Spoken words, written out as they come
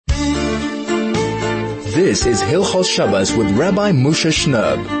This is Hilchos Shabbos with Rabbi Moshe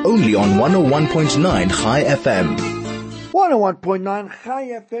Shnerb, only on 101.9 Chai FM. 101.9 Chai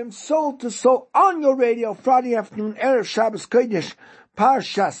FM, soul to soul, on your radio, Friday afternoon, Erev Shabbos Kodesh,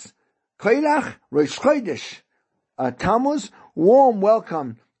 Parshas, Korach, Rosh Chodesh, Tammuz. Warm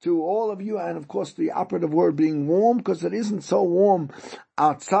welcome to all of you, and of course the operative word being warm, because it isn't so warm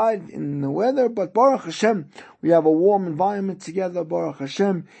outside in the weather, but Baruch Hashem, we have a warm environment together, Baruch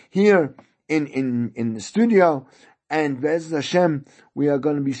Hashem, here in the studio, and Be'ez Hashem, we are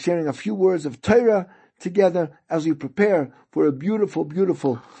going to be sharing a few words of Torah together as we prepare for a beautiful,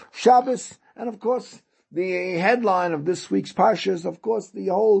 beautiful Shabbos. And of course, the headline of this week's Parshas, of course, the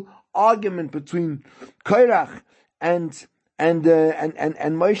whole argument between Korach and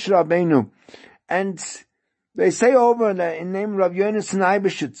Moshe Rabbeinu. And they say over in name of Rabbi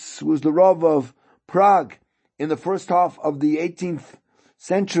Yonasan who was the Rav of Prague in the first half of the 18th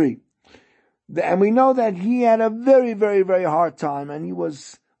century. And we know that he had a very, very, very hard time, and he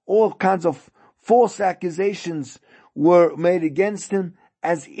was, all kinds of false accusations were made against him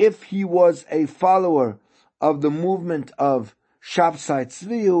as if he was a follower of the movement of Shabtai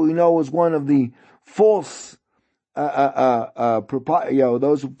Tzvi, who we know was one of the false,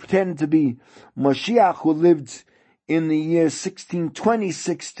 those who pretended to be Mashiach, who lived in the year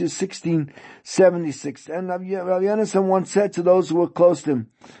 1626 to 1676. And Rabbi Yonasan once said to those who were close to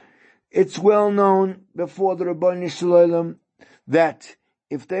him, it's well known before the Rabbi Shalom that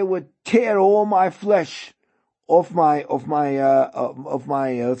if they would tear all my flesh off my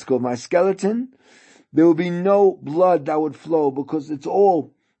skeleton, there would be no blood that would flow, because it's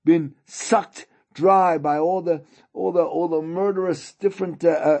all been sucked dry by all the murderous different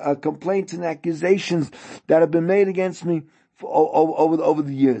complaints and accusations that have been made against me over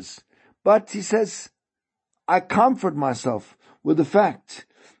the years. But he says, I comfort myself with the fact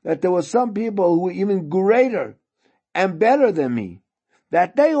that there were some people who were even greater and better than me,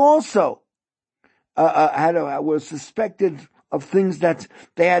 that they also were suspected of things that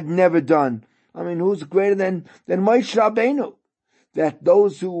they had never done. I mean, who's greater than Moshe Rabbeinu? That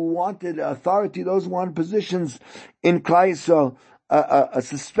those who wanted authority, those who wanted positions in Klal Yisrael,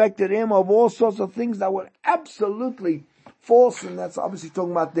 suspected him of all sorts of things that were absolutely false, and that's obviously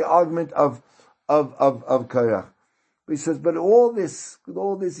talking about the argument of Korach. He says, but with all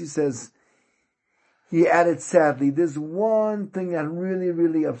this, he says, he added sadly, there's one thing that really,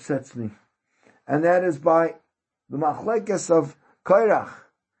 really upsets me, and that is by the machlekes of Korach.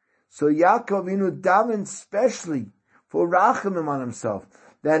 So Yaakov davened specially for rachamim on himself,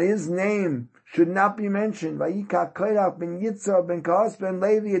 that his name should not be mentioned. Vayikach Korach ben Yitzhak ben Kahas ben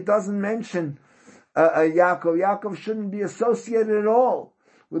Levi, it doesn't mention Yaakov. Yaakov shouldn't be associated at all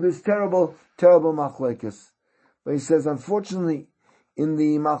with this terrible, terrible machlekes. But he says, unfortunately, in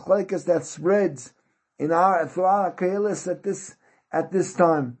the machlekes that spreads throughout our Kehilas at this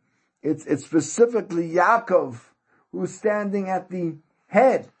time, it's specifically Yaakov who's standing at the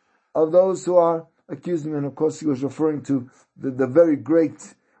head of those who are accusing him. And of course, he was referring to the very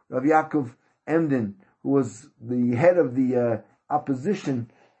great Rav Yaakov Emden, who was the head of the opposition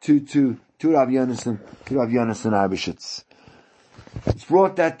to Rav Yonasan, Eibeshitz. It's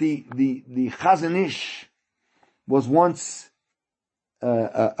brought that the Chazon Ish was once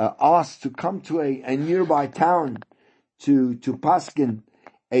asked to come to a nearby town to paskin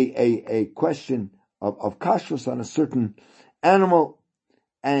a question of kashrus on a certain animal,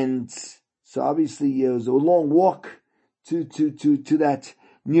 and so obviously it was a long walk to that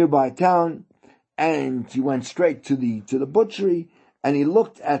nearby town, and he went straight to the butchery, and he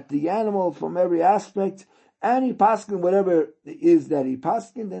looked at the animal from every aspect, and he paskined whatever it is that he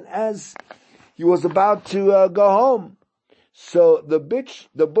paskined, and as he was about to go home, so the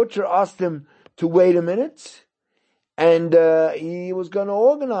butcher asked him to wait a minute, and he was going to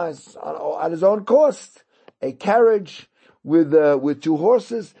organize at his own cost a carriage with 2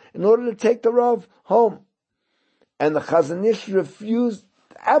 horses in order to take the Rav home. And the Chazon Ish refused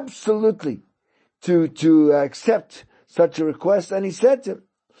absolutely to accept such a request, and he said to him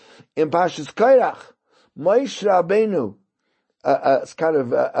in Parshas Korach, Moshe Rabbeinu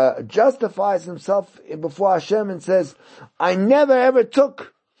justifies himself before Hashem and says, I never ever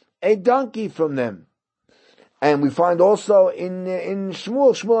took a donkey from them. And we find also in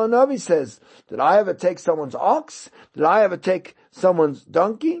Shmuel Hanavi says, did I ever take someone's ox? Did I ever take someone's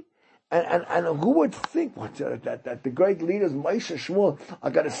donkey? And who would think that the great leaders, Moshe, Shmuel, are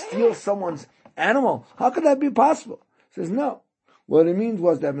going to steal someone's animal? How could that be possible? He says, no. What it means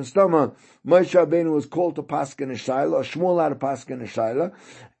was that Moshe Rabbeinu was called to paskin a shaila, or Shmuel had to paskin a shaila,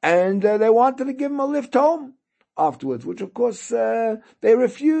 and they wanted to give him a lift home afterwards, which of course they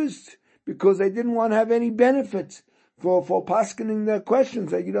refused, because they didn't want to have any benefit for paskening their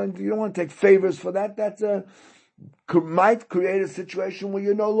questions. You don't want to take favors for that. That's might create a situation where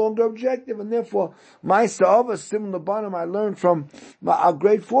you're no longer objective, and therefore, my sa'ava, similar bottom, I learned from our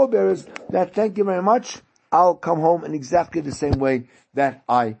great forebears that thank you very much. I'll come home in exactly the same way that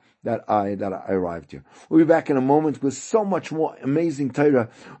I arrived here. We'll be back in a moment with so much more amazing Torah.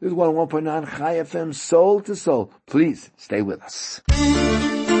 This is 101.9 Chai FM, soul to soul. Please stay with us.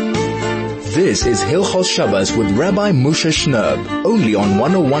 This is Hilchos Shabbos with Rabbi Moshe Shnerb, only on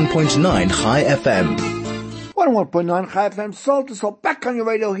 101.9 Chai FM. 101.9 Chai FM, soul to soul. Back on your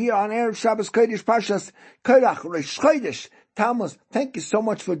radio here on Erev Shabbos Kodesh Parshas Korach Rosh Chodesh Tammuz. Thank you so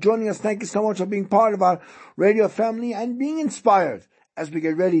much for joining us. Thank you so much for being part of our radio family and being inspired as we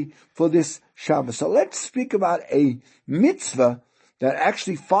get ready for this Shabbos. So let's speak about a mitzvah that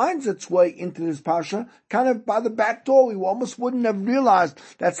actually finds its way into this parsha, kind of by the back door. We almost wouldn't have realized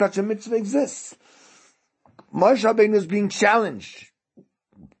that such a mitzvah exists. Moshe Rabbeinu is being challenged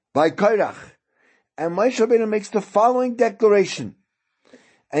by Korach, and Moshe Rabbeinu makes the following declaration,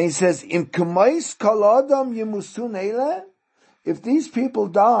 and he says, "Im k'mais kol adam yimusun eileh." If these people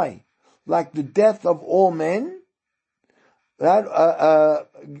die like the death of all men, that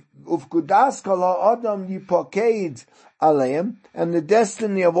ufkudas kol adam yipakeid aleim, and the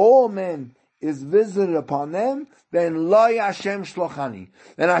destiny of all men is visited upon them, then lo Hashem shlochani,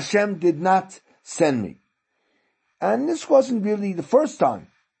 then Hashem did not send me. And this wasn't really the first time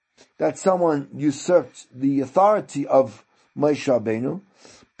that someone usurped the authority of Moshe Rabbeinu,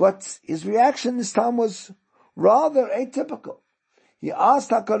 but his reaction this time was rather atypical. He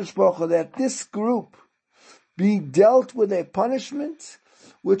asked HaKadosh Baruch Hu that this group be dealt with a punishment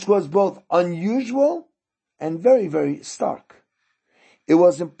which was both unusual and very, very stark. It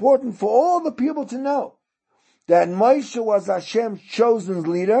was important for all the people to know that Moshe was Hashem's chosen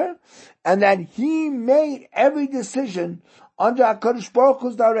leader and that he made every decision under HaKadosh Baruch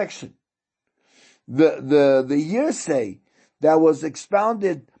Hu's direction. The hearsay that was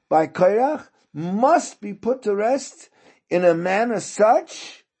expounded by Korach must be put to rest in a manner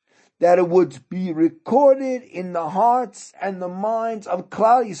such that it would be recorded in the hearts and the minds of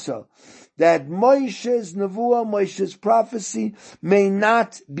Klal Yisrael, that Moshe's nevuah, Moshe's prophecy may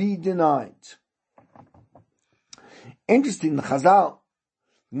not be denied. Interesting, the Chazal,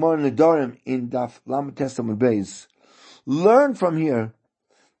 more in the Dorim in Daf Lamed Testament Beis, learn from here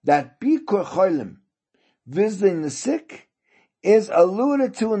that Bikur Cholim, visiting the sick, is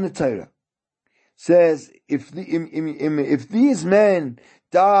alluded to in the Torah. Says, if these men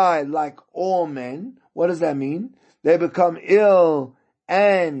die like all men, what does that mean? They become ill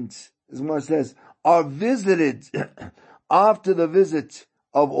and, as Moshe says, are visited after the visit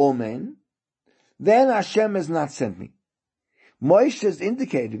of all men, then Hashem has not sent me. Moshe is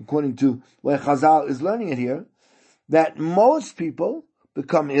indicating, according to where Chazal is learning it here, that most people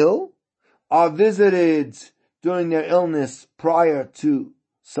become ill, are visited during their illness prior to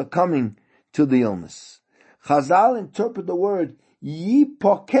succumbing to the illness. Chazal interpret the word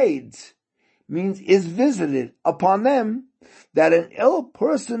yipoked, means is visited upon them, that an ill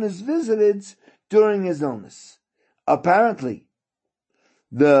person is visited during his illness. Apparently,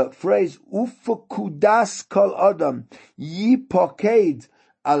 the phrase ufakudas kol adam yipoked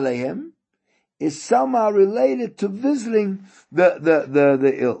aleim is somehow related to visiting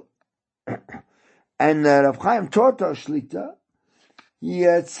the ill. And Rav Chaim Torta Shlita, he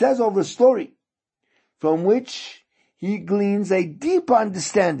says over a story from which he gleans a deep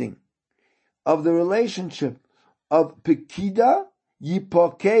understanding of the relationship of Pekida,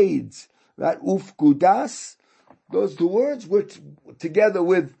 Yipoked, that Ufkudas, those two words, which together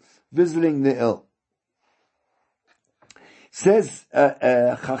with visiting the ill. Says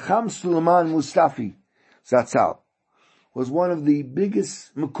Chacham Suleiman Mustafi Zatzal was one of the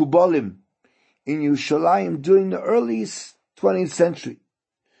biggest Mekubalim in Yerushalayim during the earliest 20th century.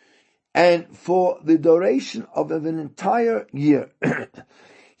 And for the duration of an entire year,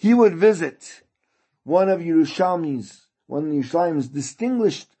 he would visit one of Yerushalayim's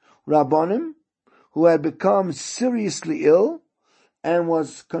distinguished Rabbanim who had become seriously ill and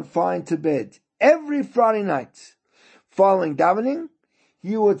was confined to bed. Every Friday night, following davening,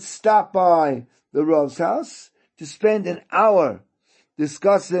 he would stop by the Rav's house to spend an hour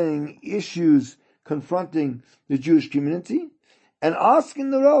discussing issues confronting the Jewish community and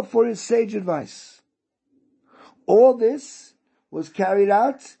asking the Rav for his sage advice. All this was carried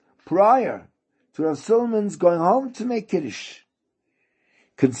out prior to Rav Solomon's going home to make Kiddush.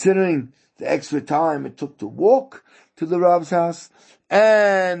 Considering the extra time it took to walk to the Rav's house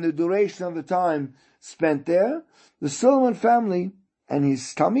and the duration of the time spent there, the Solomon family and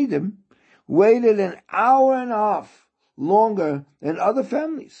his Talmidim waited an hour and a half longer than other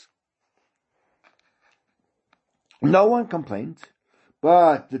families. No one complained,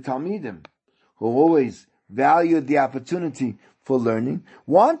 but the Talmidim, who always valued the opportunity for learning,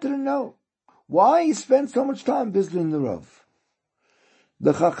 wanted to know why he spent so much time visiting the Rav.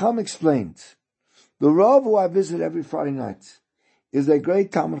 The Chacham explained, the Rav who I visit every Friday night is a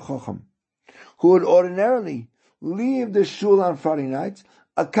great Talmid Chacham who would ordinarily leave the shul on Friday night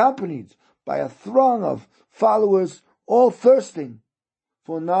accompanied by a throng of followers all thirsting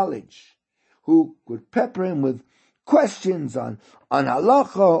for knowledge, who would pepper him with questions on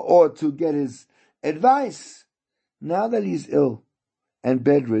halacha or to get his advice. Now that he's ill and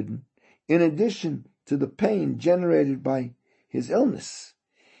bedridden, in addition to the pain generated by his illness,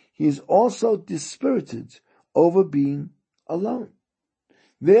 he is also dispirited over being alone.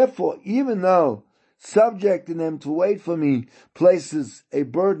 Therefore, even though subjecting them to wait for me places a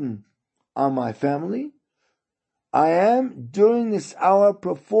burden on my family, I am during this hour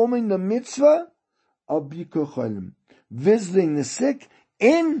performing the mitzvah of Bikur Cholim, visiting the sick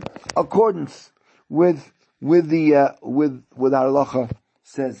in accordance with our halacha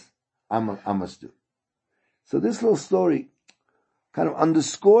says I must do. So this little story kind of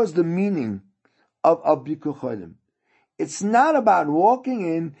underscores the meaning of Bikur Cholim. It's not about walking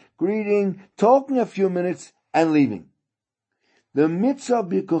in, greeting, talking a few minutes, and leaving. The mitzvah of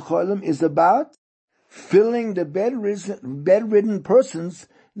Bikur Cholim is about filling the bedridden person's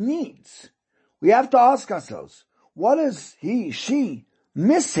needs. We have to ask ourselves, what is he, she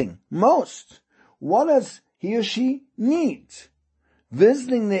missing most? What does he or she need?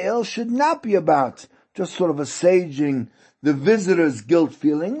 Visiting the ill should not be about just sort of assuaging the visitor's guilt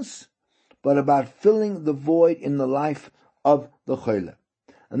feelings, but about filling the void in the life of the chole.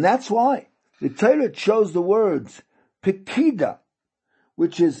 And that's why the Torah chose the words pekida,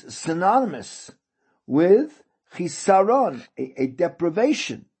 which is synonymous with chisaron, a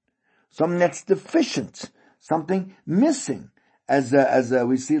deprivation, something that's deficient, something missing, as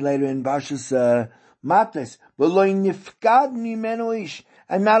we see later in Parshas Mates, v'lo nifkad mimenu ish,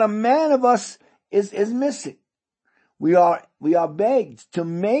 and not a man of us is missing. We are begged to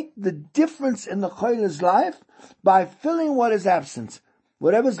make the difference in the chole's life by filling what is absent,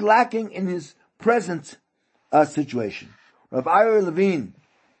 whatever's lacking in his present situation. Rabbi Levine,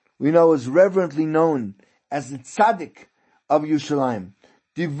 we know, is reverently known as the tzaddik of Yerushalayim,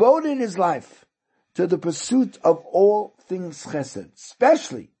 devoted his life to the pursuit of all things chesed,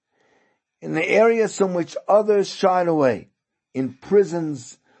 especially in the areas from which others shied away, in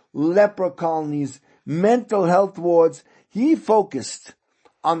prisons, leper colonies, mental health wards. He focused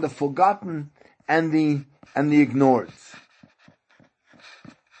on the forgotten and the ignored.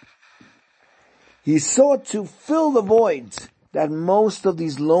 He sought to fill the voids that most of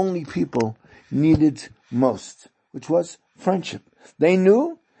these lonely people needed most, which was friendship. They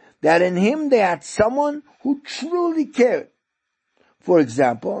knew that in him they had someone who truly cared. For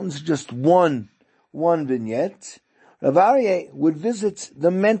example, and this is just one vignette, Rav Aryeh would visit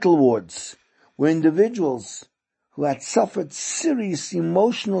the mental wards where individuals who had suffered serious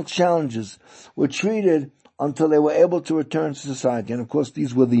emotional challenges were treated until they were able to return to society. And of course,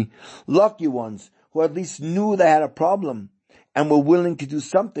 these were the lucky ones who at least knew they had a problem and were willing to do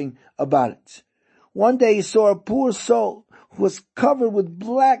something about it. One day he saw a poor soul who was covered with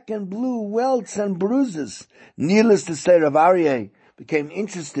black and blue welts and bruises. Needless to say, Rav Aryeh became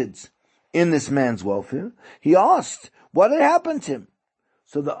interested in this man's welfare. He asked what had happened to him.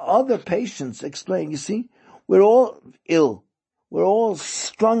 So the other patients explained, you see, we're all ill. We're all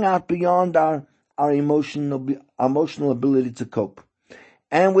strung out beyond our emotional ability to cope.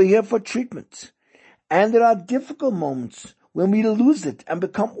 And we're here for treatment. And there are difficult moments when we lose it and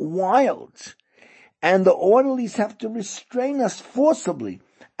become wild. And the orderlies have to restrain us forcibly.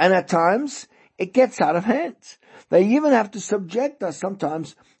 And at times, it gets out of hand. They even have to subject us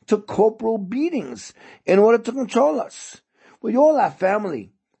sometimes to corporal beatings in order to control us. We all have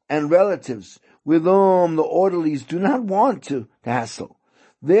family and relatives with whom the orderlies do not want to hassle.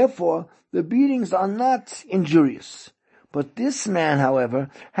 Therefore, the beatings are not injurious. But this man,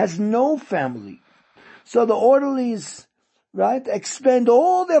 however, has no family. So the orderlies, expend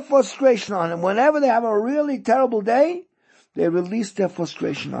all their frustration on him. Whenever they have a really terrible day, they release their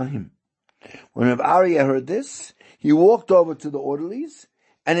frustration on him. When Rav Aryeh heard this, he walked over to the orderlies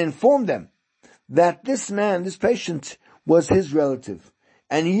and informed them that this patient, was his relative,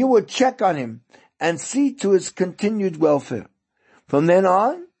 and he would check on him and see to his continued welfare. From then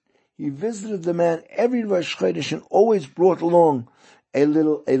on, he visited the man every Rosh Chodesh and always brought along a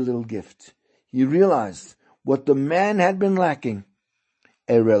little gift. He realized what the man had been lacking,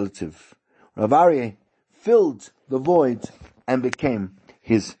 a relative. Rav Aryeh filled the void and became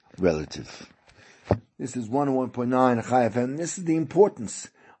his relative. This is 101.9 Chai FM. This is the importance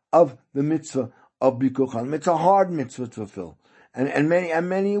of the mitzvah of Bikur Cholim. It's a hard mitzvah to fulfill. And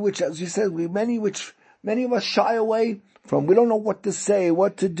many which, as you said, many of us shy away from. We don't know what to say,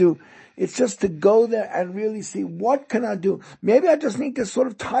 what to do. It's just to go there and really see, what can I do? Maybe I just need to sort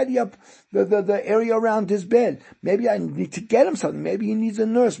of tidy up the area around his bed. Maybe I need to get him something. Maybe he needs a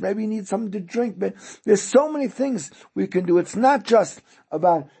nurse. Maybe he needs something to drink. But there's so many things we can do. It's not just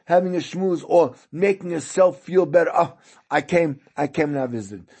about having a schmooze or making yourself feel better. Oh, I came now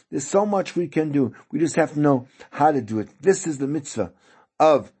visit. There's so much we can do. We just have to know how to do it. This is the mitzvah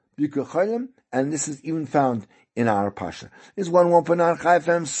of Bikur Cholim, and this is even found in our Parsha. This is 101.9 Chai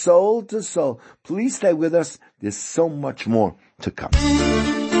FM, soul to soul. Please stay with us. There's so much more to come.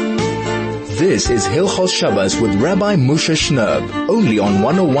 This is Hilchos Shabbos with Rabbi Moshe Shnerb, only on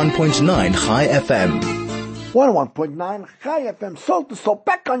 101.9 Chai FM. 101.9 Chai FM, soul to soul,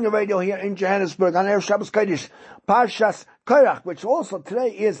 back on your radio here in Johannesburg on Erev Shabbos Kodesh, Parshas Korach, which also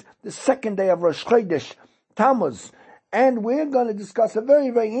today is the second day of Rosh Chodesh Tammuz, and we're going to discuss a very,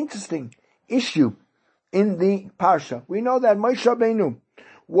 very interesting issue in the Parsha. We know that Moshe Rabbeinu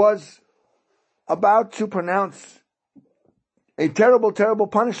was about to pronounce a terrible, terrible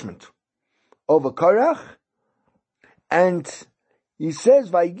punishment over Korach, and he says,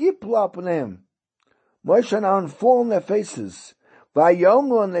 "Vayiplu apneim." Moshe and Aaron fall on their faces.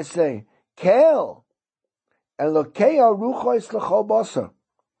 Vayomru, and they say, "Kel, Elokei aruchos l'chol basar."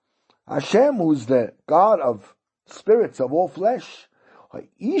 Hashem, who's the God of spirits of all flesh,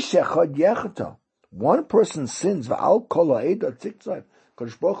 Ish echad yechata. One person sins, V'al kol ha'eda tziktzai.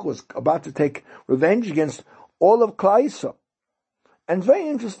 Kodesh Baruch Hu was about to take revenge against all of Klal Yisrael. And very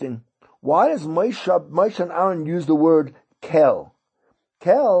interesting, why does Moshe and Aaron use the word kel?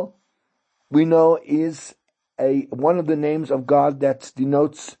 Kel, we know, is one of the names of God that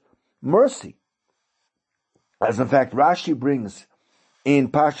denotes mercy. As in fact, Rashi brings in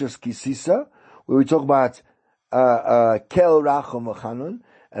Parshas Kisisa, where we talk about kel rachum v'chanun,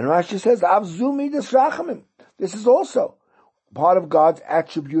 and Rashi says, Avzu midas rachamim. This is also part of God's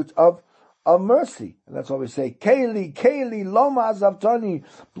attribute of mercy. And that's why we say, Keli, loma azavtani.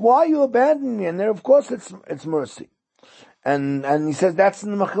 Why are you abandoning me? And there, of course, it's mercy. And he says that's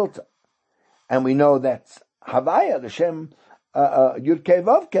in the Mechilta. And we know that Havaya, the Shem, Yud-Kei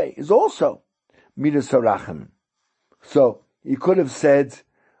Vav-Kei, is also midas harachamim. So, he could have said,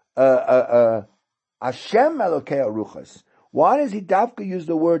 Hashem Elokei Aruchas. Why does he dafka use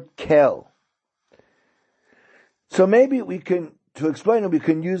the word kel? So maybe we can, to explain it, we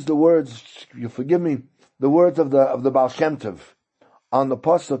can use the words, you forgive me, the words of the Baal Shem Tov on the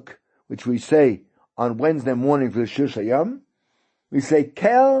pasuk, which we say on Wednesday morning for the Shir Shayam. We say,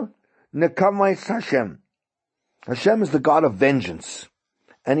 kel nekamais Hashem. Hashem is the God of vengeance.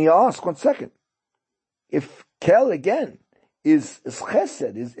 And he asks, 1 second, if kel again is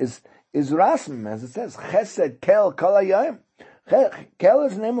chesed, is rasm, as it says, chesed, kel, kol hayom. Kel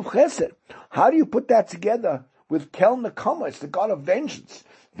is the name of chesed. How do you put that together with kel nekama? It's the God of vengeance.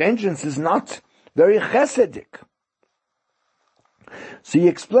 Vengeance is not very chesedic. So he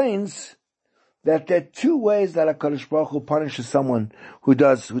explains that there are two ways that HaKadosh Baruch Hu punishes someone who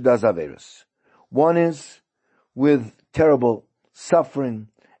does averos. One is with terrible suffering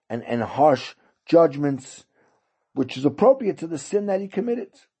and harsh judgments, which is appropriate to the sin that he committed.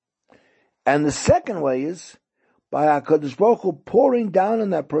 And the second way is by HaKadosh Baruch Hu pouring down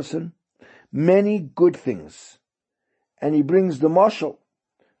on that person many good things. And he brings the mashal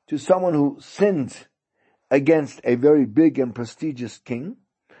to someone who sinned against a very big and prestigious king.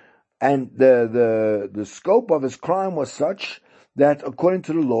 And the scope of his crime was such that, according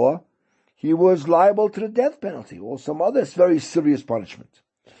to the law, he was liable to the death penalty or some other very serious punishment.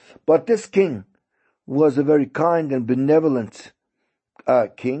 But this king was a very kind and benevolent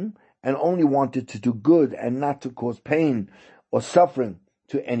king, and only wanted to do good and not to cause pain or suffering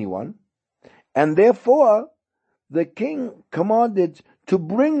to anyone. And therefore, the king commanded to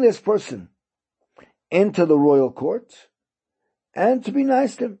bring this person into the royal court and to be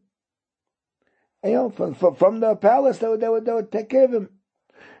nice to him. You know, from the palace, they would take care of him.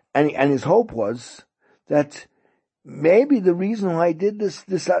 And his hope was that maybe the reason why he did this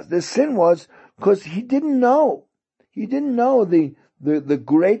sin was because he didn't know. He didn't know the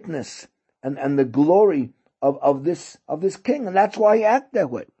greatness and the glory of this king, and that's why he acted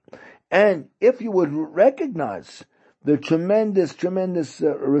that way. And if you would recognize the tremendous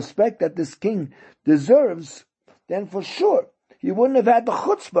respect that this king deserves, then for sure he wouldn't have had the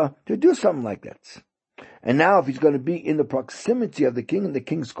chutzpah to do something like that. And now if he's going to be in the proximity of the king in the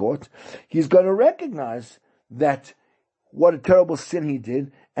king's court, he's going to recognize that what a terrible sin he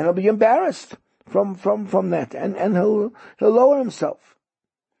did, and he'll be embarrassed from that, and he'll lower himself.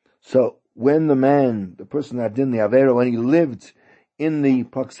 So when the person that did the Avera, when he lived in the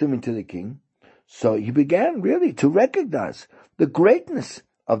proximity to the king, so he began really to recognize the greatness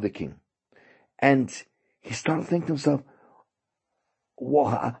of the king. And he started thinking to himself,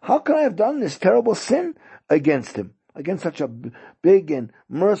 well, how can I have done this terrible sin against him, against such a big and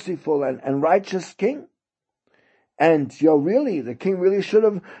merciful and righteous king? And really, the king really should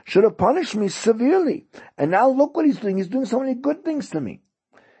have punished me severely. And now look what he's doing. He's doing so many good things to me.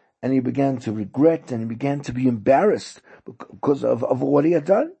 And he began to regret, and he began to be embarrassed because of what he had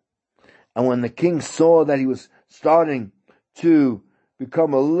done. And when the king saw that he was starting to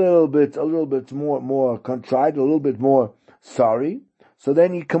become a little bit more contrite, a little bit more sorry, so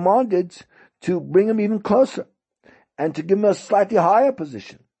then he commanded to bring him even closer and to give him a slightly higher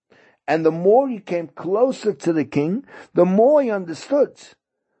position. And the more he came closer to the king, the more he understood.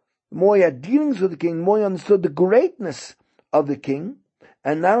 The more he had dealings with the king, the more he understood the greatness of the king.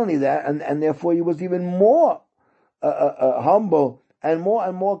 And not only that, and therefore he was even more humble and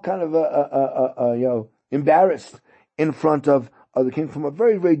more kind of embarrassed in front of the king, from a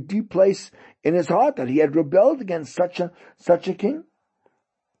very, very deep place in his heart, that he had rebelled against such a king,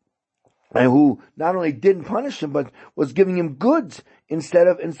 and who not only didn't punish him, but was giving him goods instead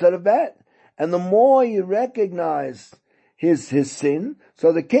of bad. And the more he recognized his sin,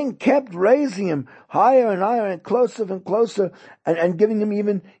 so the king kept raising him higher and higher and closer, and giving him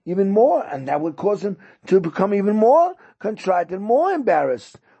even more, and that would cause him to become even more contrite and more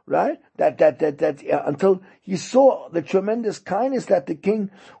embarrassed, right? That until he saw the tremendous kindness that the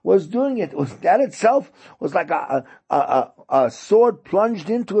king was doing. That itself was like a sword plunged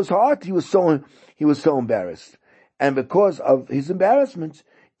into his heart. He was so embarrassed, and because of his embarrassment,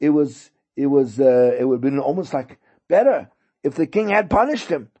 it would have been almost like better if the king had punished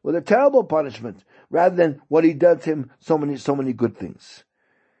him with a terrible punishment, rather than what he did to him, so many good things.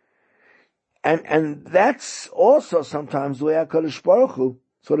 And that's also sometimes the way HaKadosh Baruch Hu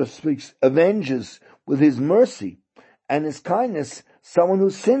sort of speaks, avenges with his mercy and his kindness someone who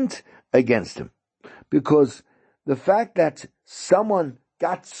sinned against him. Because the fact that someone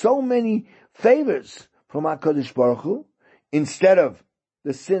got so many favors from HaKadosh Baruch Hu instead of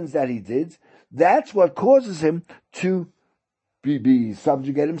the sins that he did, that's what causes him to be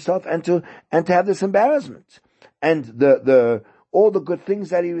subjugate himself and to have this embarrassment. And the all the good things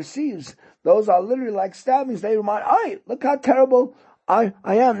that he receives, those are literally like stabbings. They remind, look how terrible I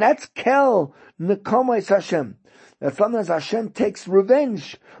am. That's kel nekamais Hashem. That sometimes Hashem takes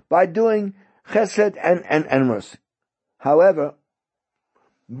revenge by doing chesed and mercy. However,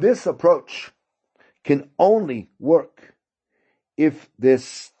 this approach can only work if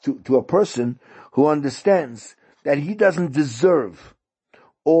this to a person who understands that he doesn't deserve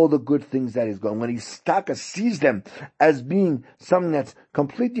all the good things that he's going. When he sees them as being something that's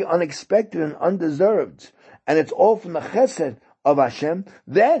completely unexpected and undeserved, and it's all from the chesed of Hashem,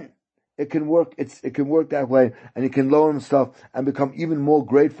 then it can work. It can work that way, and he can lower himself and become even more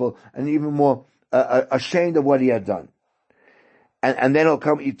grateful and even more ashamed of what he had done, and then he'll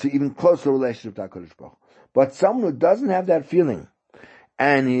come to even closer relationship to HaKadosh Baruch Hu. But someone who doesn't have that feeling,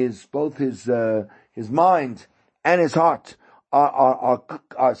 and both his mind and his heart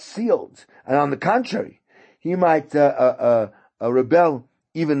are sealed, and on the contrary, he might rebel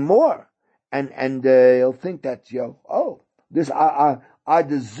even more, and he'll think that this I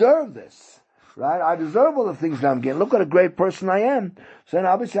deserve this, right? I deserve all the things that I'm getting. Look what a great person I am. So then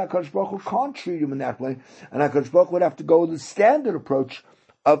obviously HaKadosh Baruch Hu can't treat him in that way, and HaKadosh Baruch Hu would have to go with the standard approach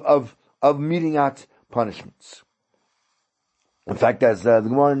of meting out punishments. In fact, as the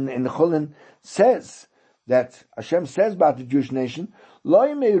Gemara in the Chulin says, that Hashem says about the Jewish nation,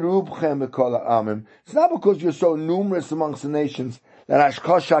 it's not because you're so numerous amongst the nations that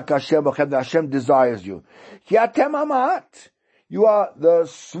Hashem desires you. You are the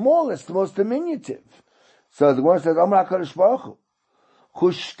smallest, the most diminutive. So the Gemara says,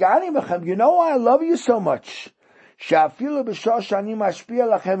 you know why I love you so much?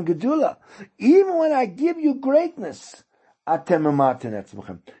 Even when I give you greatness,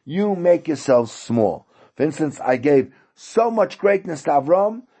 you make yourselves small. For instance, I gave so much greatness to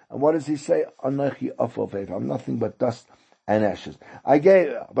Avram, and what does he say? I'm nothing but dust and ashes.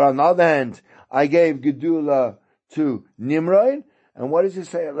 But on the other hand, I gave Gedula to Nimrod, and what does he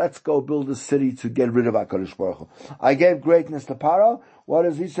say? Let's go build a city to get rid of HaKadosh Baruch Hu. I gave greatness to Paro. What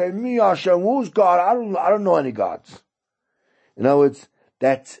does he say? Me, Hashem, who's God? I don't know any gods. In other words,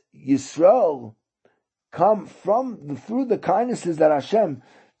 that Yisrael come through the kindnesses that Hashem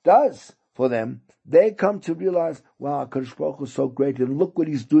does for them, they come to realize, wow, HaKadosh Baruch Hu is so great, and look what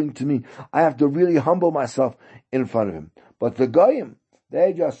He's doing to me. I have to really humble myself in front of Him. But the Goyim,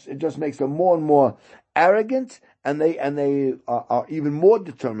 it just makes them more and more arrogant, and they are even more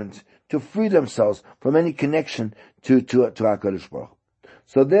determined to free themselves from any connection to HaKadosh Baruch Hu.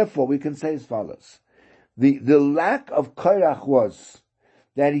 So therefore, we can say as follows: the lack of Korach was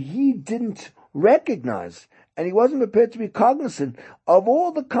that he didn't recognize, and he wasn't prepared to be cognizant of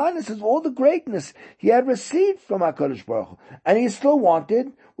all the kindnesses, all the greatness he had received from HaKadosh Baruch Hu. And he still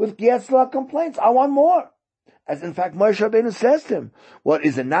wanted, with Yetzirah complaints, I want more. As in fact, Moshe Rabbeinu says to him, what,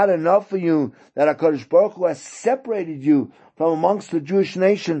 is it not enough for you that HaKadosh Baruch Hu has separated you from amongst the Jewish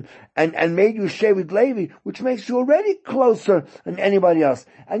nation and made you Shevet Levi, which makes you already closer than anybody else?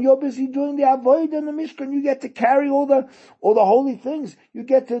 And you're busy doing the Avodah in the Mishkan. You get to carry all the holy things. You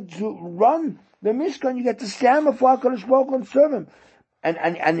get to run the Mishkan. You get to stand before HaKadosh Baruch Hu and serve Him.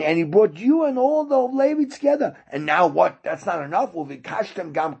 And he brought you and all the Levi together. And now what? That's not enough.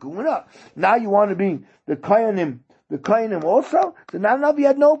 Now you want to be the Kohanim also? So not enough. He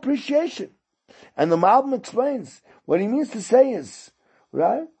had no appreciation. And the Malbim explains what he means to say is,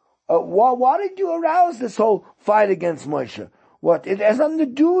 right? Why did you arouse this whole fight against Moshe? What? It has nothing to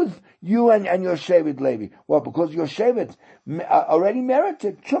do with you and your Shevet Levi. Well, because your Shevet already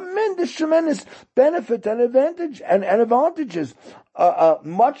merited tremendous benefit and advantages,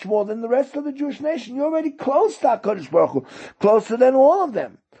 much more than the rest of the Jewish nation. You're already close to HaKadosh Baruch Hu, closer than all of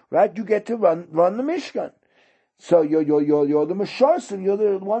them, right? You get to run the Mishkan. So you're the Meshorsim, you're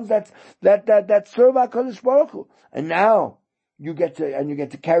the ones that serve HaKadosh Baruch Hu. And now you get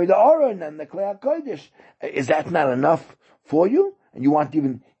to carry the Aron and the Klei HaKodesh. Is that not enough for you? And you want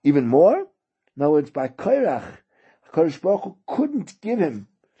even more? In other words, by Korach, HaKadosh Baruch Hu couldn't give him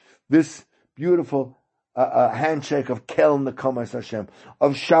this beautiful handshake of Kel Nekamas Hashem,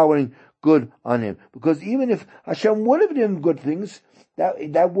 of showering good on him. Because even if Hashem would have done good things, he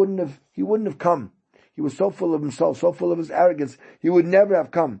wouldn't have come. He was so full of himself, so full of his arrogance, he would never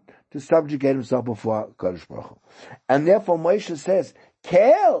have come to subjugate himself before HaKadosh Baruch Hu. And therefore Moshe says,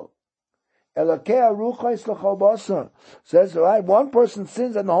 Kel, says, all right, one person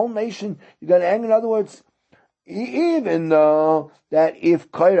sins and the whole nation, you're going to anger. In other words, even though that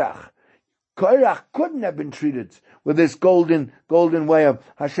if Korach couldn't have been treated with this golden way of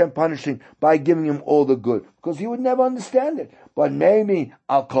Hashem punishing by giving him all the good, because he would never understand it. But maybe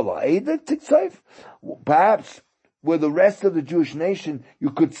perhaps with the rest of the Jewish nation,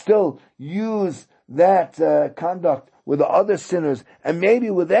 you could still use that conduct with the other sinners, and maybe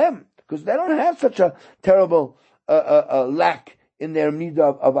with them, because they don't have such a terrible lack in their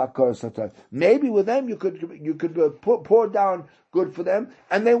midah of akar satar. Maybe with them you could pour down good for them,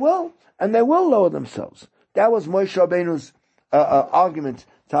 and they will lower themselves. That was Moshe Rabbeinu's argument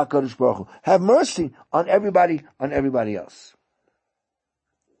to HaKadosh Baruch Hu. Have mercy on everybody else.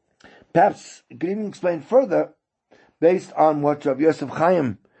 Perhaps you could even explain further, based on what Rabbi Yosef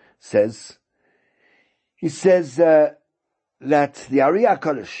Chaim says. He says that the Ari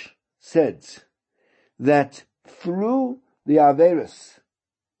HaKadosh said that through the Averis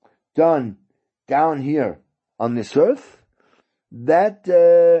done down here on this earth, that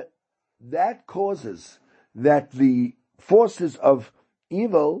causes that the forces of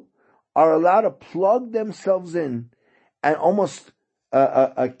evil are allowed to plug themselves in and almost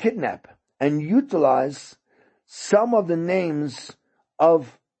kidnap and utilize some of the names or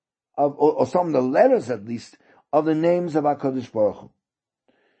some of the letters at least of the names of HaKadosh Baruch Hu.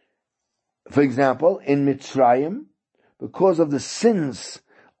 For example, in Mitzrayim, because of the sins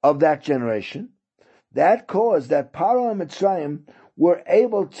of that generation, that caused that Paro and Mitzrayim were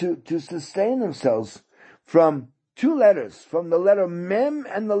able to sustain themselves from two letters, from the letter Mem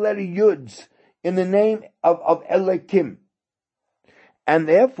and the letter Yud in the name of Elokim. And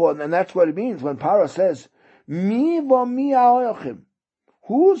therefore, and that's what it means when Paro says, Mi va mi ha'ochim.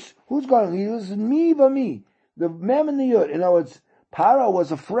 Who's going? He uses mi va mi, the Mem and the Yud. In other words, Paro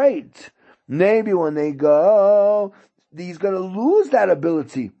was afraid. Maybe when they go, he's going to lose that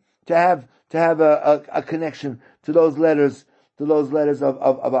ability to have a connection to those letters of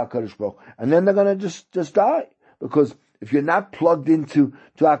HaKadosh Baruch Hu. And then they're going to just die. Because if you're not plugged into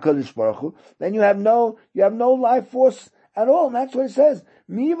HaKadosh Baruch Hu, then you have no life force at all. And that's what it says.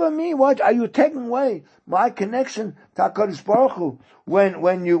 Me, what? Are you taking away my connection to HaKadosh Baruch Hu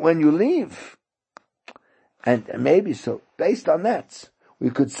when you leave? And maybe so. Based on that, we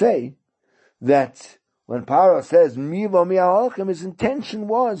could say that when Paro says, Mi ha'olchim, his intention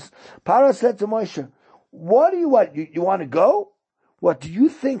was, Paro said to Moshe, what do you want? You want to go? What do you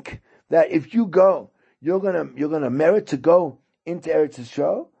think that if you go, you're gonna merit to go into Eretz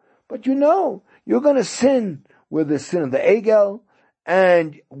Yisrael, but you're gonna sin with the sin of the Egel,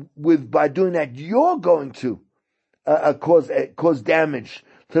 and by doing that, you're going to cause damage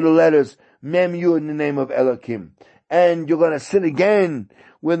to the letters Mem Yud in the name of Elokim, and you're gonna sin again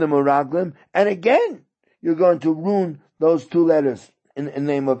with the Meraglim, and again you're going to ruin those two letters in the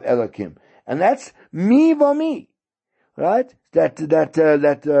name of Elokim, and that's mi v'mi, right?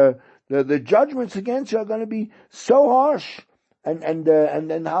 The judgments against you are going to be so harsh, and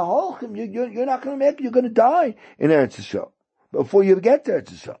then how you're not going to make it. You're going to die in Eretz Yisrael before you get to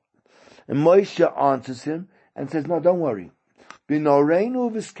Eretz Yisrael. And Moshe answers him and says, "No, don't worry.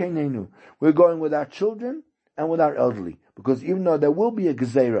 B'noreinu v'skenenu. We're going with our children and with our elderly, because even though there will be a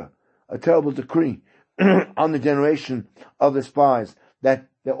gezerah, a terrible decree on the generation of the spies that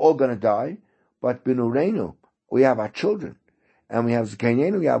they're all going to die, but b'noreinu, we have our children, and we have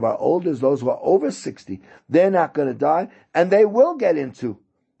Zekainenu, we have our elders, those who are over 60. They're not going to die, and they will get into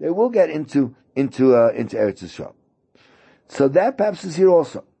Eretz Yisrael." So that perhaps is here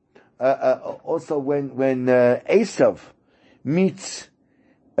also. Also when Esav meets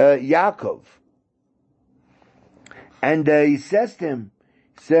Yaakov, and he says to him,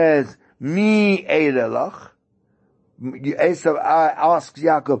 Mi eilelach. Esav asks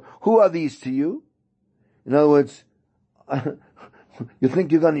Yaakov, "Who are these to you?" In other words, you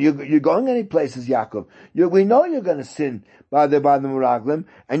think you're going any places, Yaakov? We know you're going to sin by the Meraglim,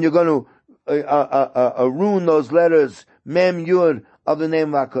 and you're going to ruin those letters Mem Yud of the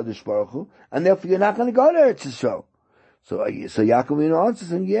name of HaKadosh Baruch Hu, and therefore you're not going to go to Eretz Yisrael. So Yaakov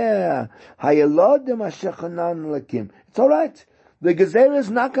answers him, "Yeah, it's all right. The gezerah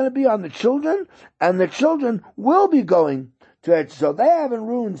is not going to be on the children, and the children will be going to Eretz Yisrael. They haven't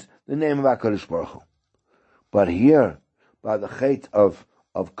ruined the name of HaKadosh Baruch Hu." But here, by the chait of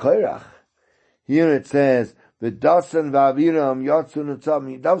Korach, here it says, "The Dasan v'Aviram Yatsun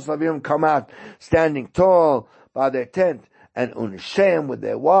Utzam." Dasan v'Aviram come out standing tall by their tent, and Unishem with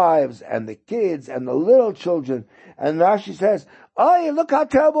their wives and the kids and the little children. And Rashi says, "Oh, look how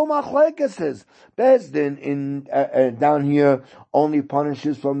terrible Machlekes is." Bezdin down here only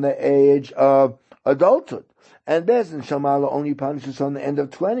punishes from the age of adulthood, and Bezdin Shamala only punishes from the end of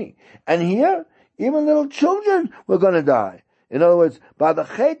 20. And here, even little children were going to die. In other words, by the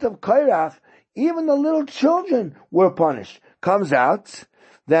chait of Korach, even the little children were punished. Comes out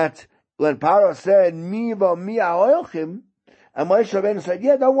that when Paro said, "Mi ha'oilchim," and Moshe Rabbeinu said,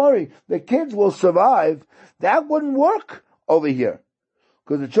 "Yeah, don't worry, the kids will survive," that wouldn't work over here.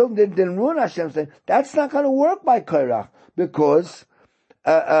 Because the children didn't ruin Hashem. Saying, that's not going to work by Korach. Because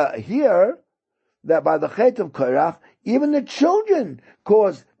here, that by the chait of Korach, even the children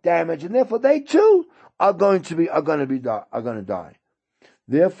cause damage, and therefore they too are going to die.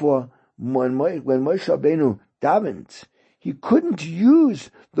 Therefore, when Moshe Rabbeinu davened, he couldn't use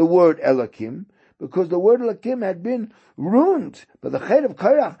the word Elokim, because the word Elokim had been ruined. But the chait of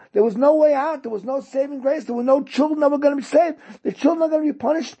Korach, there was no way out. There was no saving grace. There were no children that were going to be saved. The children are going to be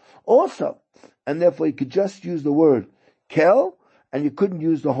punished also. And therefore, you could just use the word Kel, and you couldn't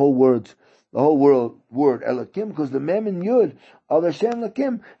use the whole word Elokim, because the Mem and Yud of the Shem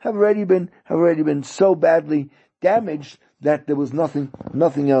Elokim have already been so badly damaged that there was nothing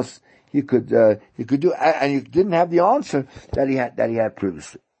else he could do, and you didn't have the answer that he had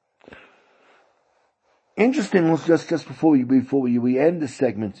previously. Interesting, just before we end this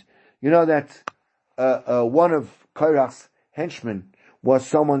segment, you know that one of Korach's henchmen was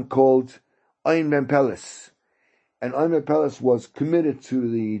someone called Ein Ben Peles, and Ein Ben Peles was committed to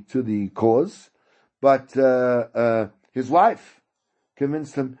the cause, but his wife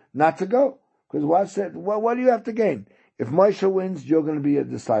convinced him not to go, because his wife said, "Well, what do you have to gain? If Moshe wins, you're going to be a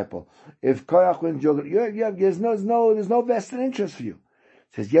disciple. If Korach wins, there's no vested interest for you."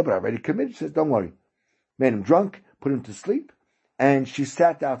 He says, "Yeah, but I already committed." She says, "Don't worry." Made him drunk, put him to sleep, and she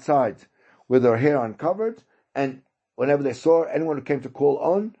sat outside with her hair uncovered, and whenever they saw her, anyone who came to call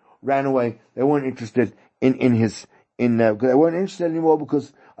on ran away. They weren't interested they weren't interested anymore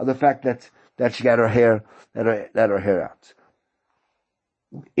because of the fact that she had her hair out.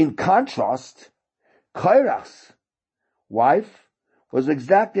 In contrast, Korach's wife was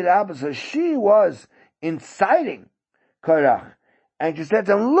exactly the opposite. She was inciting Korach. And she said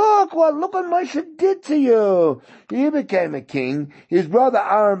to him, look what Moshe did to you. He became a king. His brother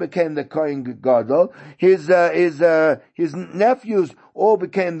Aaron became the Kohen Gadol. His nephews all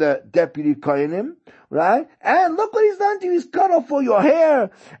became the deputy Kohenim, right? And look what he's done to you. He's cut off all your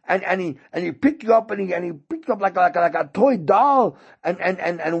hair. And he picked you up and he picked you up like a toy doll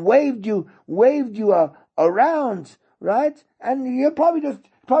and waved you around, right? And you're probably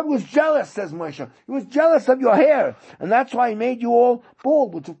He probably was jealous, says Moshe. He was jealous of your hair. And that's why he made you all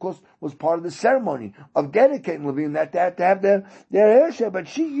bald, which of course was part of the ceremony of dedicating Levim, that they had to have their hair shed. But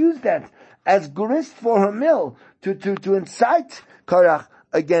she used that as grist for her mill to incite Korach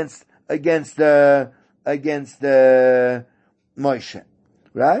against Moshe.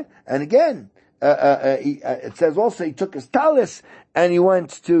 Right? And again, it says also he took his talis and he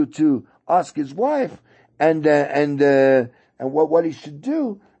went to ask his wife and what he should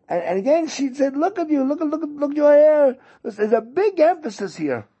do. And again she said, look at you, look at your hair. There's a big emphasis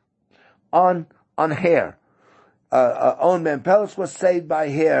here on hair. Owen Ben Pelis was saved by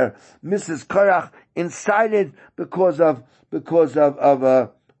hair. Mrs. Korach incited because of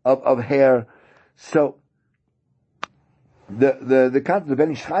hair. So the concept of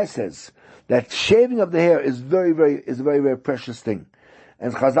Ben Ish Chai says that shaving of the hair is a very, very precious thing.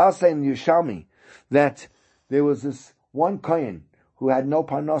 And Chazal say in Yerushalmi that there was this one kohen who had no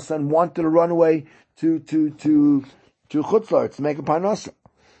parnasa and wanted to run away to Chutz La'aretz to make a parnasa.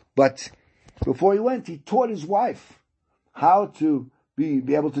 But before he went, he taught his wife how to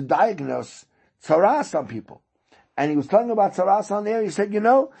be able to diagnose tzaras on people. And he was telling about tzaras on the hair. He said,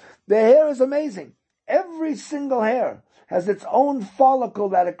 the hair is amazing. Every single hair has its own follicle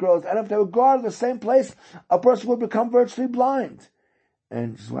that it grows. And if they would grow out of the same place, a person would become virtually blind.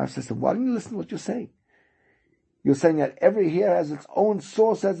 And his wife says, why don't you listen to what you're saying? You're saying that every hair has its own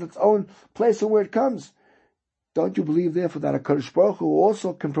source, has its own place and where it comes. Don't you believe, therefore, that a Kadosh Baruch Hu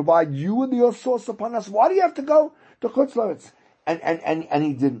also can provide you with your source upon us? Why do you have to go to Chutz La'aretz? And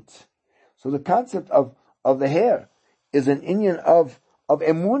he didn't. So the concept of the hair is an inyan of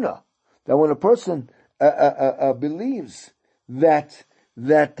emunah, that when a person believes that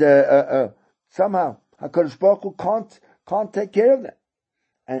somehow HaKadosh Baruch Hu can't take care of them,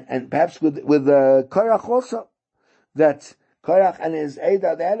 and perhaps with Korach also, that Korach and his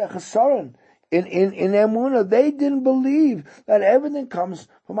Eidah, they had a chesaron in emunah. They didn't believe that everything comes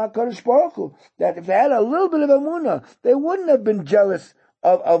from HaKadosh Baruch Hu. That if they had a little bit of emunah, they wouldn't have been jealous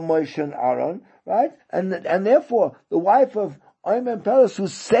of Moshe and Aaron, right? And therefore, the wife of Owen Ben Pelis, who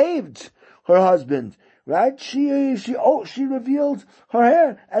saved her husband, right? She revealed her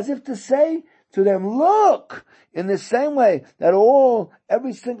hair as if to say to them, look, in the same way that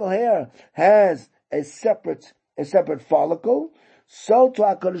every single hair has a separate follicle, so to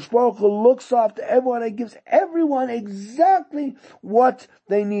HaKadosh Baruch Hu looks after everyone and gives everyone exactly what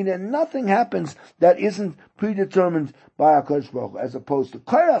they need, and nothing happens that isn't predetermined by HaKadosh Baruch Hu, as opposed to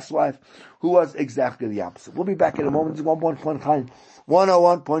Korach's wife, who was exactly the opposite. We'll be back in a moment. It's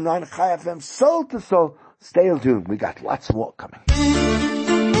 101.9 Chai FM, soul to soul. Stay tuned. We got lots more coming.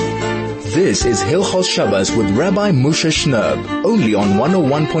 This is Hilchos Shabbos with Rabbi Moshe Shnerb, only on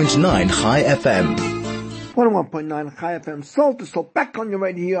 101.9 Chai FM. 101.9 Chai FM, soul to soul, back on your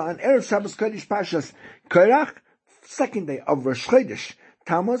radio here on Erev Shabbos Kodesh Parshas Korach, second day of Rosh Chodesh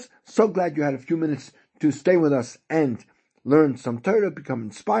Tammuz. So glad you had a few minutes to stay with us and learn some Torah, become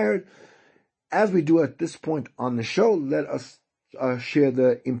inspired. As we do at this point on the show, let us share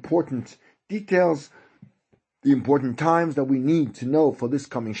the important details, the important times that we need to know for this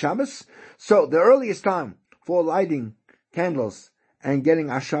coming Shabbos. So the earliest time for lighting candles and getting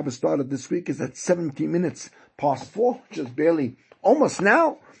our Shabbos started this week is at 17 minutes past 4, which is barely almost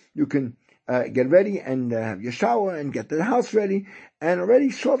now. You can get ready and have your shower and get the house ready. And already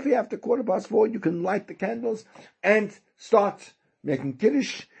shortly after 4:15, you can light the candles and start making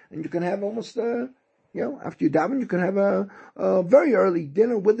Kiddush. And you can have almost, after you daven, you can have a very early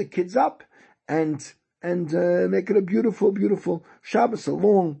dinner with the kids up and make it a beautiful, beautiful Shabbos, a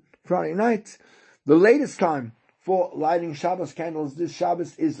long Friday night. The latest time for lighting Shabbos candles this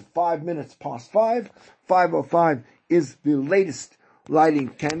Shabbos is 5 minutes past 5. 5:05 is the latest lighting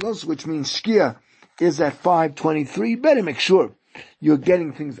candles, which means Shkia is at 5:23. Better make sure you're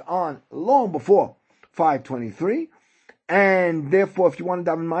getting things on long before 5:23. And therefore, if you want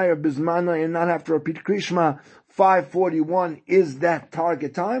to daven Ma'ariv Bismana and not have to repeat Krishma, 5:41 is that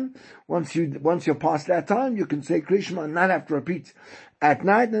target time. Once you're past that time, you can say Krishma and not have to repeat at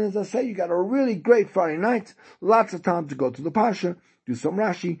night. And as I say, you got a really great Friday night. Lots of time to go to the Parsha, do some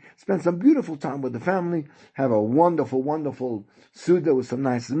Rashi, spend some beautiful time with the family, have a wonderful, wonderful Suda with some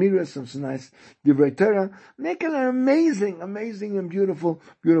nice Zemiras, some nice Divrei Torah. Make it an amazing, amazing and beautiful,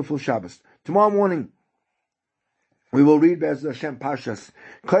 beautiful Shabbos. Tomorrow morning, we will read Be'ez Hashem Parshas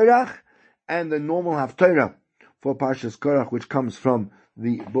Korach and the normal Haftarah for Parshas Korach, which comes from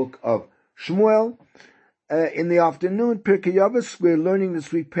the book of Shmuel. In the afternoon, Pirkei Avos, we're learning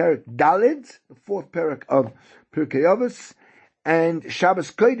this week Perek Daled, the fourth Perek of Pirkei Avos, and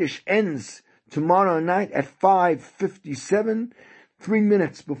Shabbos Kodesh ends tomorrow night at 5:57. 3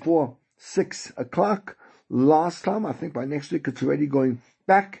 minutes before 6 o'clock. Last time, I think by next week it's already going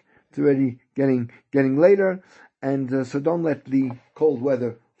back. It's already getting later. And so don't let the cold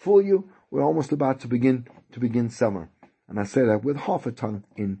weather fool you. We're almost about to begin summer. And I say that with half a tongue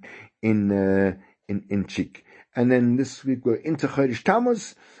in cheek. And then this week we're into Chodesh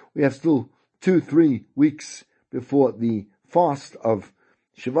Tammuz. We have still 2-3 weeks before the fast of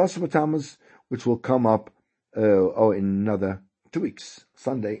Shabbos Tammuz, which will come up in another 2 weeks.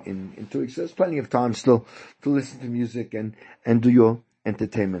 Sunday in 2 weeks. There's plenty of time still to listen to music and do your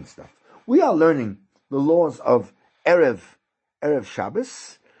entertainment stuff. We are learning the laws of Erev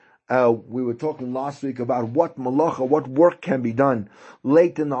Shabbos. We were talking last week about what malacha, what work can be done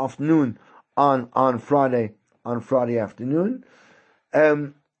late in the afternoon on Friday afternoon.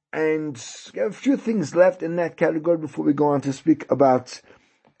 And a few things left in that category before we go on to speak about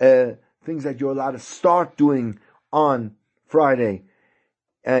things that you're allowed to start doing on Friday,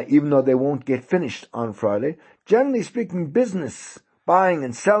 even though they won't get finished on Friday. Generally speaking, business, buying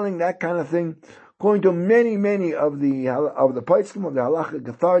and selling, that kind of thing, according to many of the poskim, of the halachic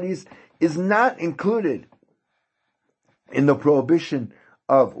authorities, is not included in the prohibition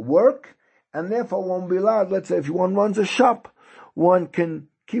of work, and therefore won't be allowed. Let's say if one runs a shop, one can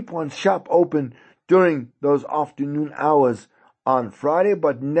keep one's shop open during those afternoon hours on Friday,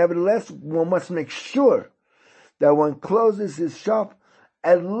 but nevertheless, one must make sure that one closes his shop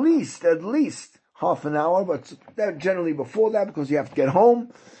at least half an hour, but generally before that, because you have to get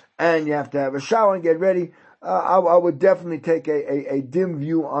home and you have to have a shower and get ready. I would definitely take a dim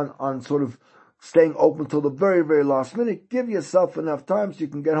view on sort of staying open till the very, very last minute. Give yourself enough time so you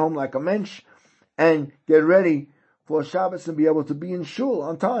can get home like a mensch and get ready for Shabbos and be able to be in shul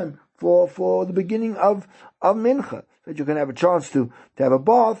on time for the beginning of mincha, that you can have a chance to have a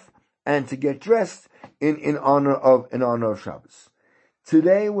bath and to get dressed in honor of Shabbos.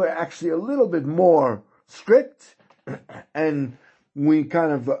 Today we're actually a little bit more strict, and we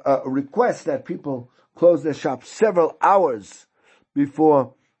kind of request that people close their shops several hours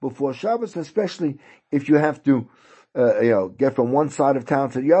before Shabbos, especially if you have to get from one side of town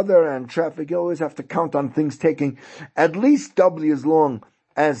to the other, and traffic, you always have to count on things taking at least doubly as long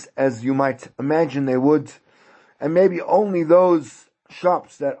as you might imagine they would. And maybe only those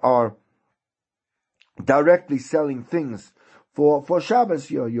shops that are directly selling things for Shabbos,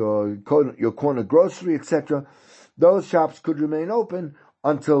 your corner grocery, etc., those shops could remain open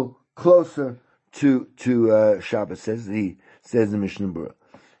until closer to Shabbos, says the Mishnah Berurah.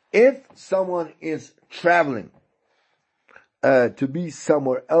 If someone is traveling to be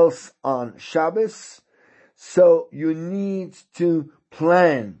somewhere else on Shabbos, so you need to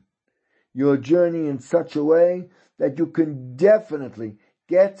plan your journey in such a way that you can definitely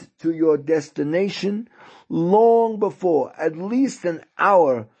get to your destination long before, at least an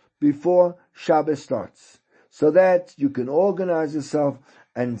hour before Shabbos starts, so that you can organize yourself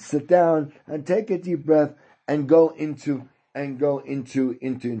and sit down and take a deep breath and go into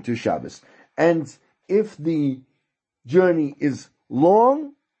Shabbos. And if the journey is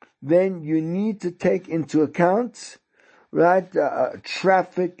long, then you need to take into account, right,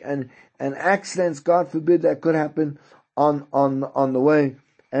 traffic and accidents, God forbid, that could happen on the way.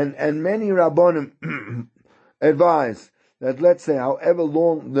 And many Rabbanim advise that, let's say, however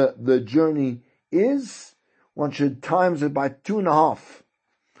long the journey is, one should times it by 2.5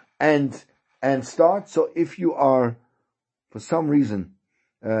 and start. So if you are, for some reason,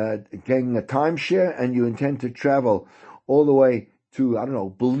 getting a timeshare and you intend to travel all the way to, I don't know,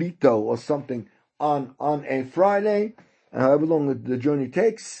 Bolito or something on a Friday, and however long the journey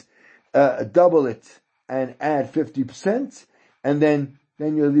takes, double it and add 50%, and then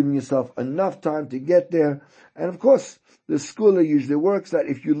you're leaving yourself enough time to get there. And of course, the schooler usually works that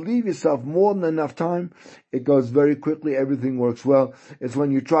if you leave yourself more than enough time, it goes very quickly, everything works well. It's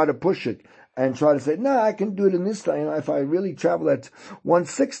when you try to push it and try to say, no, I can do it in this time. If I really travel at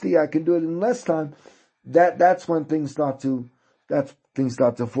 160, I can do it in less time. That's when things start to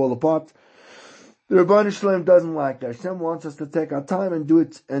fall apart. The Rebbeinu Shalom doesn't like that. Hashem wants us to take our time and do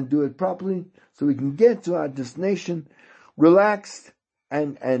it properly, so we can get to our destination relaxed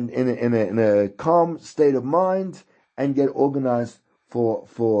and in a calm state of mind and get organized for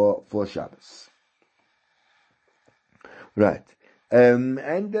Shabbos. Right.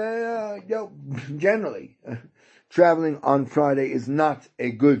 Generally, traveling on Friday is not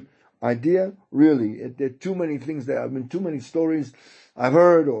a good idea, really. There are too many things, there have been too many stories I've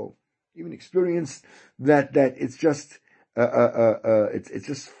heard or even experienced that it's just it's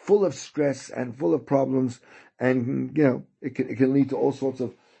just full of stress and full of problems, and it can lead to all sorts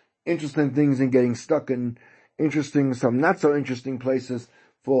of interesting things and getting stuck in interesting, some not so interesting places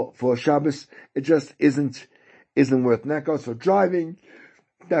for Shabbos. It just isn't worth. And that goes for driving,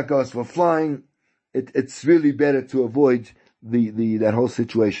 that goes for flying. It's really better to avoid that whole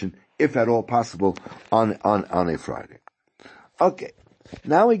situation, if at all possible, on a Friday. Okay.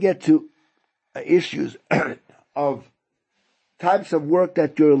 Now we get to issues of types of work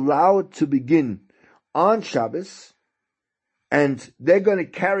that you're allowed to begin on Shabbos, and they're going to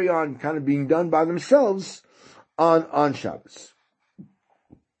carry on kind of being done by themselves on Shabbos.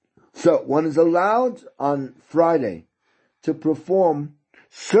 So one is allowed on Friday to perform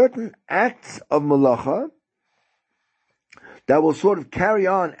certain acts of malacha that will sort of carry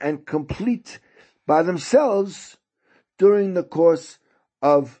on and complete by themselves during the course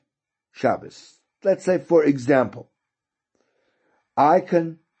of Shabbos. Let's say, for example, I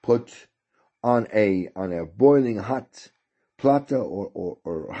can put on a boiling hot plata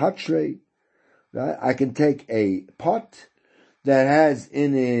or hot tray, right? I can take a pot that has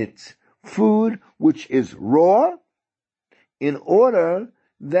in it food which is raw, in order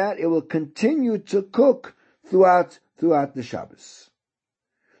that it will continue to cook throughout the Shabbos.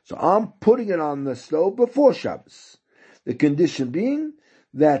 So I'm putting it on the stove before Shabbos. The condition being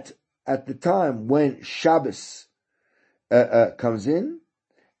that at the time when Shabbos comes in,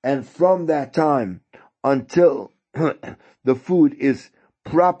 and from that time until the food is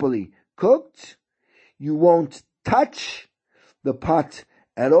properly cooked, you won't touch the pot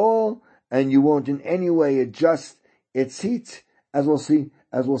at all, and you won't in any way adjust its heat, as we'll see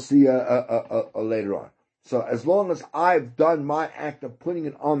later on. So as long as I've done my act of putting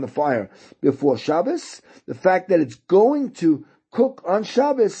it on the fire before Shabbos, the fact that it's going to cook on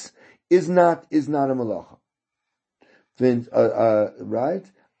Shabbos is not a malacha. Right?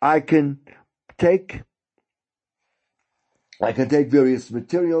 I can take various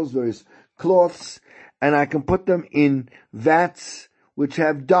materials, various cloths, and I can put them in vats which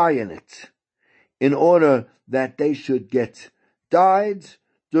have dye in it, in order that they should get dyed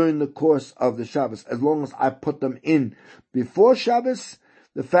during the course of the Shabbos. As long as I put them in before Shabbos,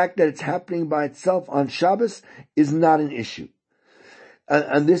 the fact that it's happening by itself on Shabbos is not an issue.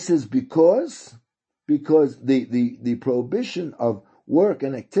 And this is because the prohibition of work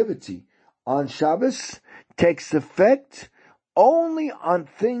and activity on Shabbos takes effect only on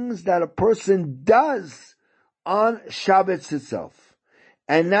things that a person does on Shabbos itself,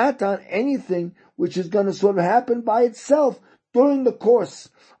 and not on anything which is going to sort of happen by itself during the course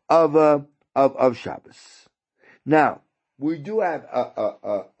of Shabbos. Now, we do have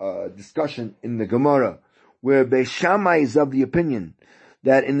a discussion in the Gemara where Beis Shammai is of the opinion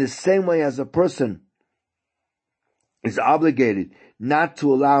that in the same way as a person is obligated not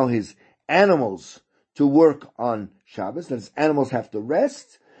to allow his animals to work on Shabbos, that his animals have to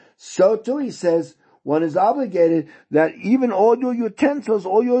rest, so too, he says, one is obligated that even all your utensils,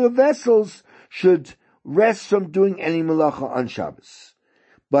 all your vessels should rest from doing any malacha on Shabbos.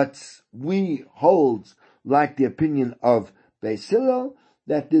 But we hold, like the opinion of Beis Hillel,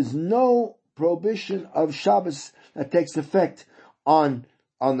 that there's no prohibition of Shabbos that takes effect on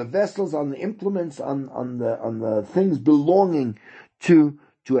the vessels, on the implements, on the things belonging to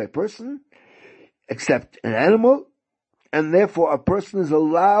a person, except an animal, and therefore a person is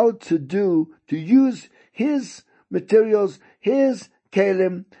allowed to use his materials, his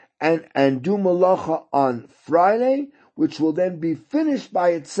kelim, and do malacha on Friday, which will then be finished by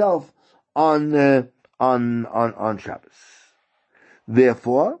itself on Shabbos.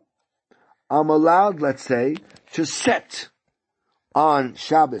 Therefore, I'm allowed, let's say, to set on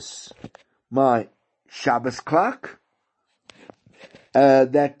Shabbos my Shabbos clock,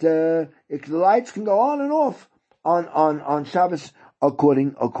 that the lights can go on and off on Shabbos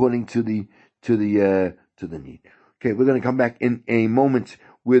according to the need. Okay, we're going to come back in a moment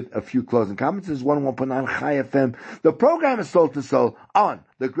with a few closing comments. This is 101.9 Chai FM. The program is Soul to Soul on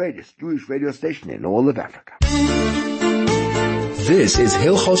the greatest Jewish radio station in all of Africa. This is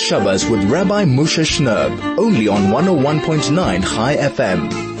Hilchos Shabbos with Rabbi Moshe Shnerb, only on 101.9 Chai FM.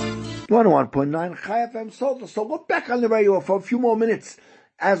 101.9 Chai FM, Soul to Soul. We're back on the radio for a few more minutes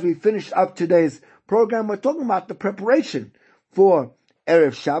as we finish up today's program. We're talking about the preparation for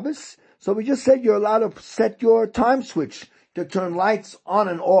Erev Shabbos. So we just said you're allowed to set your time switch to turn lights on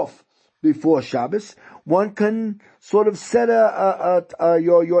and off before Shabbos. One can sort of set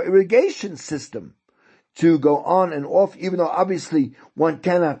your irrigation system to go on and off, even though obviously one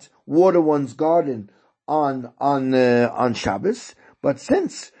cannot water one's garden on Shabbos. But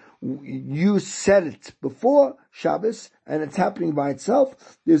since you set it before Shabbos and it's happening by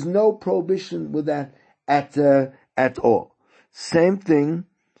itself, there's no prohibition with that at all. Same thing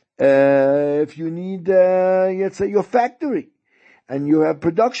If you need, let's say your factory, and you have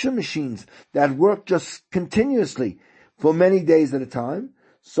production machines that work just continuously for many days at a time,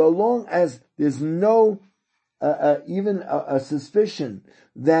 so long as there's no even a suspicion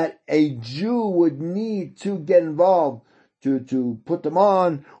that a Jew would need to get involved to put them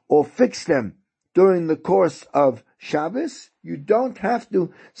on or fix them during the course of Shabbos, you don't have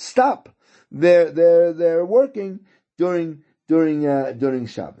to stop their working during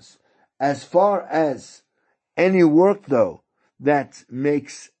Shabbos. As far as any work though that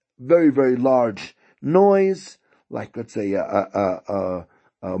makes very, very large noise, like let's say a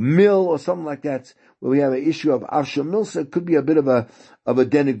mill or something like that, where we have an issue of Avsha Milsa, it could be a bit of a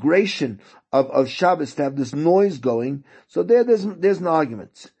denigration of Shabbos to have this noise going. So there's an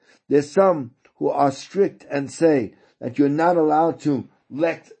argument. There's some who are strict and say that you're not allowed to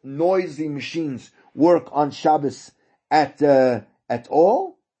let noisy machines work on Shabbos at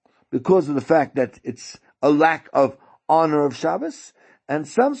all, because of the fact that it's a lack of honor of Shabbos. And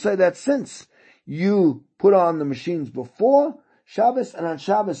some say that since you put on the machines before Shabbos, and on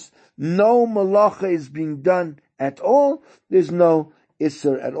Shabbos no malacha is being done at all, there's no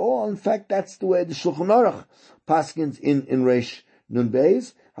Isser at all. In fact, that's the way the Shulchan Aruch paskins in Reish Nun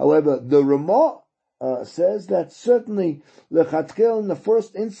Beis. However, the Ramah says that certainly lechatchil, in the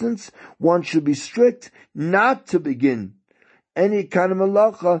first instance, one should be strict not to begin any kind of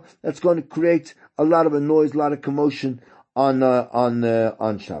malacha that's going to create a lot of a noise, a lot of commotion on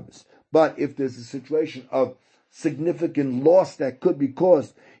Shabbos. But if there's a situation of significant loss that could be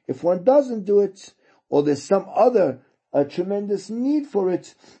caused if one doesn't do it, or there's some other tremendous need for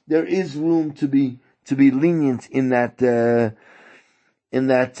it, there is room to be lenient in that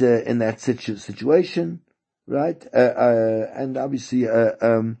situation, right? And obviously,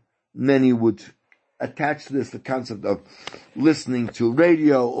 many would attach to this the concept of listening to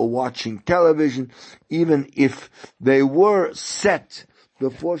radio or watching television, even if they were set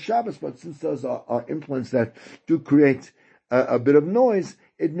before Shabbos. But since those are implements that do create a bit of noise,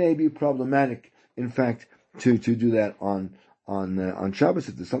 it may be problematic, in fact, to do that on Shabbos.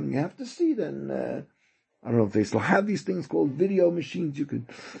 If there's something you have to see, then I don't know if they still have these things called video machines. You could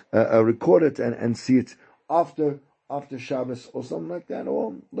record it and see it after Shabbos or something like that.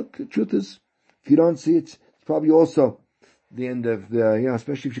 Or look, the truth is, if you don't see it, it's probably also the end of the,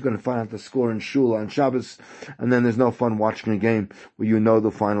 especially if you're going to find out the score in shul on Shabbos, and then there's no fun watching a game where you know the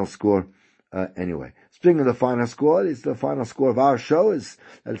final score anyway. Speaking of the final score, it's the final score of our show is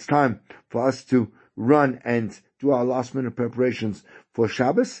that it's time for us to run and do our last minute preparations for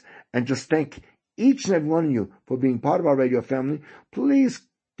Shabbos, and just thank each and every one of you for being part of our radio family. Please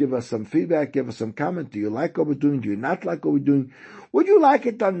give us some feedback, give us some comment. Do you like what we're doing? Do you not like what we're doing? Would you like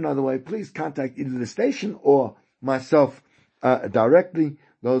it done another way? Please contact either the station or myself directly.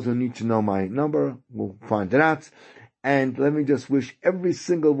 Those who need to know my number will find it out. And let me just wish every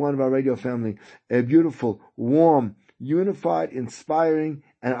single one of our radio family a beautiful, warm, unified, inspiring,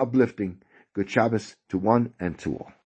 and uplifting good Shabbos to one and to all.